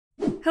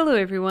Hello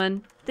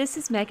everyone, this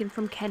is Megan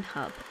from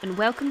Kenhub and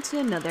welcome to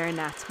another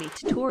anatomy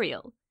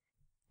tutorial.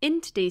 In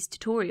today's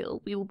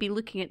tutorial we will be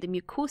looking at the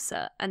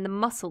mucosa and the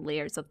muscle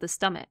layers of the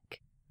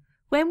stomach.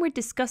 When we're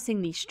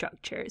discussing these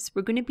structures,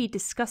 we're going to be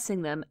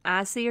discussing them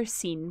as they are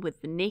seen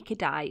with the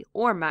naked eye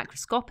or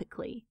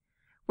macroscopically.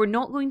 We're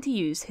not going to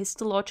use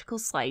histological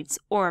slides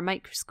or a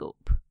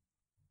microscope.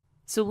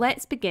 So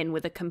let's begin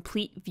with a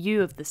complete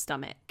view of the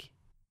stomach.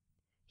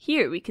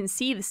 Here we can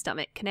see the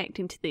stomach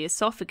connecting to the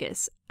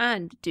esophagus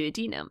and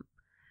duodenum.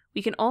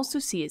 We can also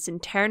see its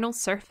internal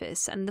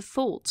surface and the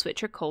folds,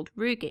 which are called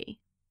rugae.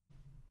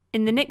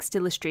 In the next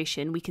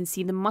illustration we can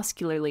see the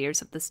muscular layers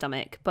of the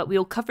stomach, but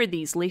we'll cover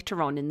these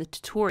later on in the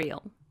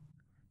tutorial.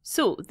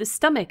 So the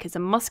stomach is a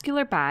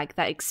muscular bag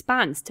that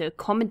expands to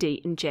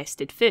accommodate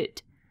ingested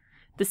food.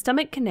 The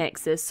stomach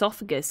connects the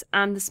esophagus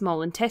and the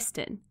small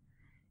intestine.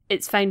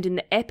 It's found in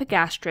the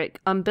epigastric,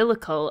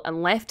 umbilical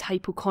and left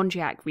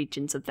hypochondriac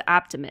regions of the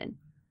abdomen.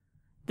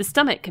 The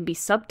stomach can be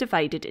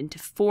subdivided into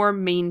four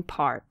main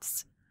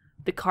parts: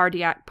 the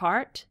cardiac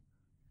part,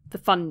 the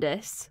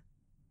fundus,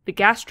 the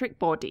gastric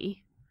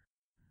body,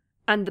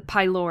 and the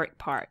pyloric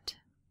part.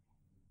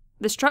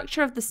 The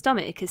structure of the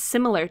stomach is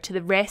similar to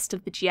the rest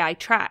of the GI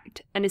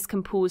tract and is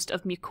composed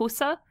of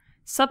mucosa,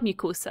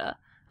 submucosa,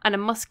 and a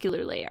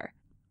muscular layer.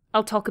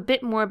 I'll talk a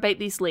bit more about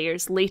these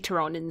layers later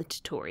on in the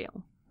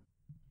tutorial.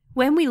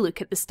 When we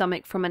look at the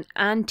stomach from an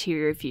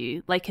anterior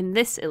view, like in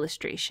this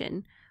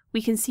illustration, we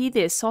can see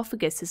the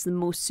esophagus is the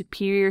most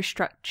superior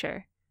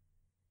structure.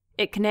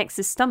 It connects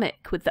the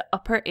stomach with the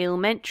upper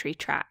alimentary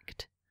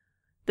tract.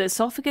 The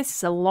esophagus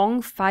is a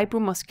long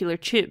fibromuscular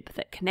tube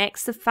that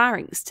connects the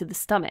pharynx to the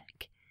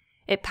stomach.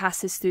 It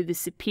passes through the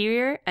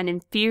superior and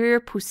inferior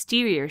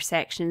posterior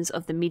sections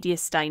of the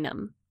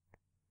mediastinum.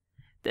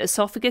 The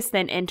esophagus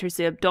then enters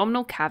the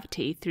abdominal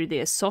cavity through the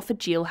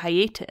esophageal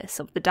hiatus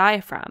of the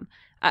diaphragm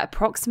at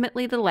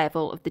approximately the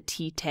level of the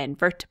T10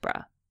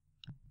 vertebra.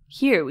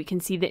 Here we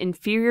can see the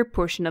inferior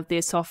portion of the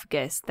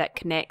esophagus that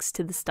connects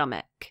to the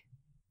stomach.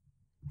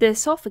 The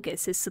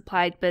esophagus is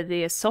supplied by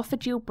the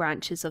esophageal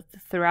branches of the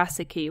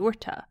thoracic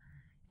aorta.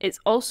 It's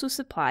also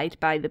supplied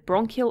by the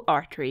bronchial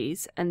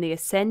arteries and the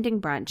ascending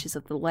branches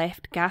of the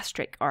left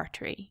gastric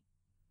artery.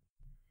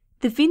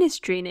 The venous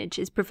drainage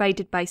is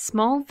provided by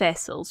small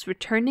vessels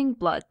returning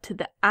blood to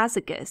the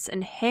azygous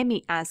and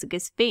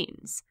hemiazygous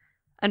veins,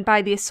 and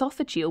by the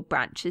esophageal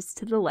branches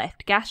to the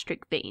left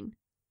gastric vein.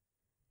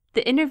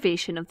 The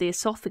innervation of the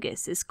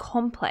esophagus is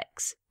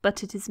complex,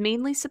 but it is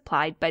mainly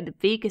supplied by the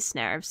vagus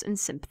nerves and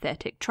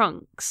sympathetic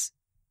trunks.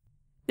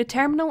 The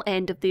terminal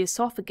end of the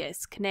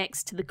esophagus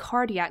connects to the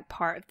cardiac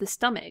part of the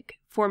stomach,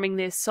 forming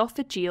the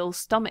esophageal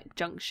stomach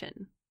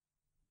junction.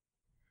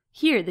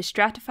 Here, the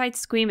stratified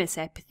squamous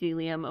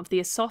epithelium of the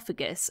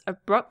esophagus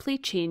abruptly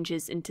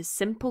changes into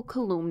simple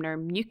columnar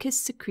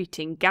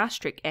mucus-secreting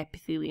gastric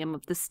epithelium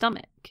of the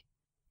stomach.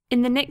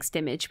 In the next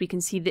image, we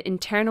can see the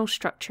internal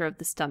structure of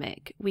the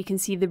stomach. We can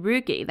see the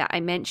rugae that I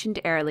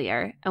mentioned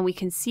earlier, and we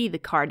can see the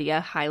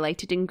cardia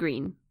highlighted in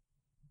green.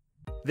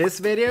 This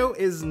video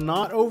is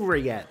not over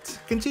yet.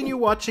 Continue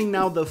watching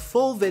now the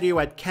full video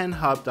at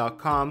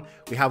kenhub.com.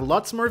 We have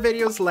lots more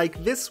videos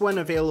like this one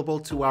available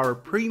to our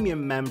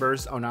premium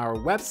members on our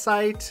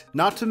website,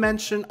 not to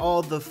mention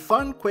all the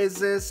fun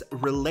quizzes,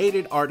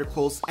 related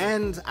articles,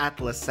 and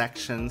atlas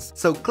sections.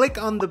 So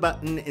click on the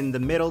button in the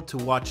middle to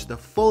watch the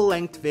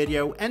full-length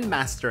video and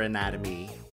master anatomy.